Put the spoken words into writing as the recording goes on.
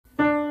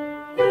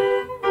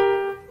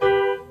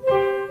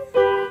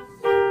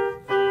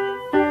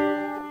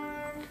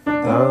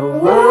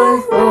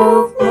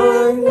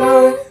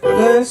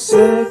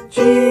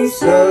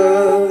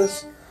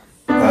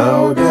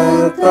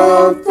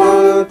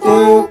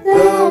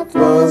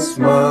was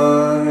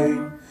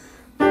mine.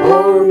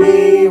 For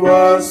me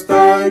was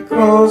thy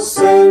cross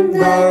and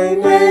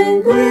thine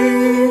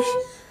anguish,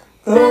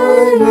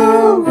 thy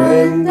love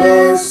and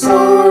thy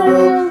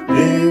sorrow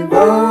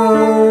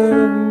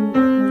divine.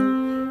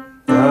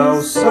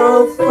 Thou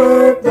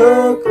suffered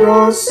the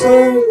cross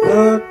and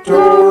the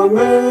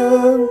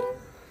torment,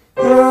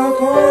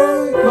 that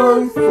I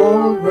might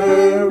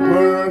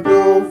forever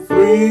go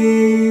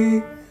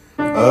free.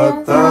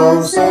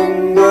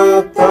 1,000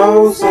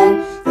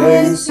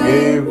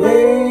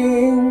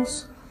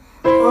 thanksgivings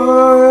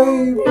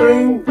I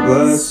bring,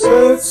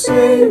 blessed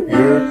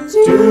Savior,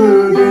 to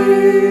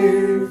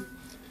thee.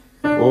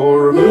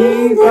 For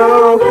me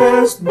thou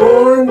hast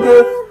borne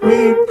the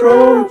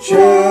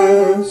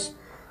reproaches,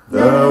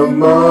 the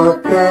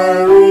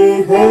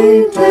mockery,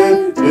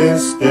 hated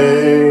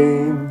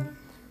disdain,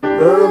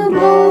 the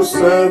blows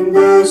and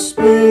the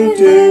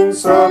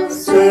spitings of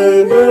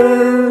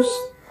sinners,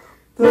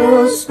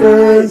 the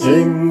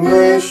scourging,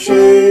 the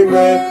shame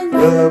and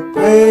the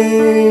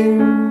pain.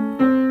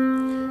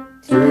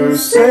 To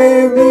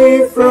save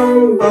me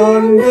from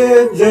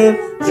bondage and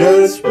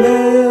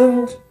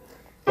judgment,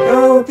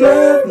 thou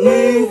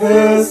gladly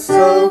hast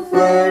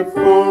suffered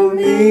for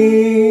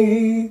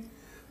me.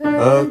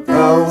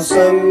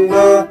 1,000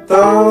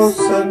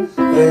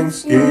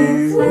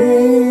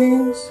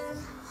 thanksgivings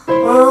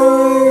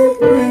I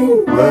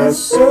bring,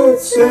 blessed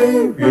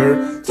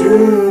Savior,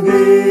 to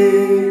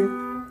thee.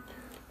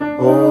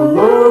 O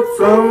Lord,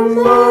 from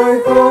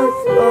my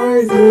heart I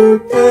do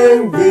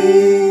thank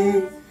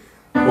thee,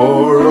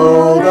 for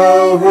all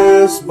thou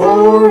hast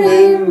borne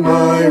in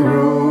my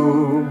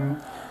room,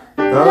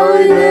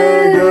 thine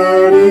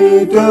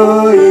agony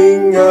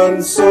dying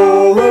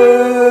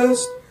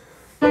unsolaced,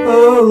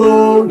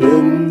 alone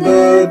in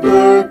the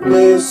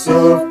darkness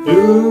of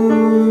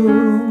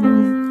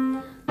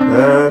doom,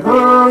 that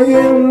I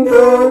in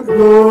the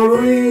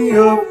glory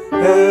of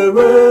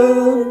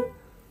heaven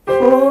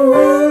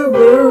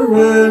forever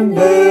and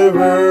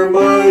ever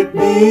might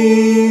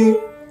be.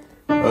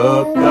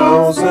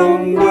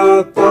 1,000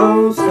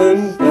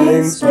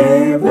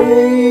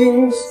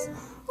 thanksgivings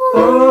I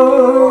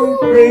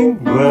bring,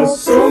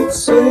 blessed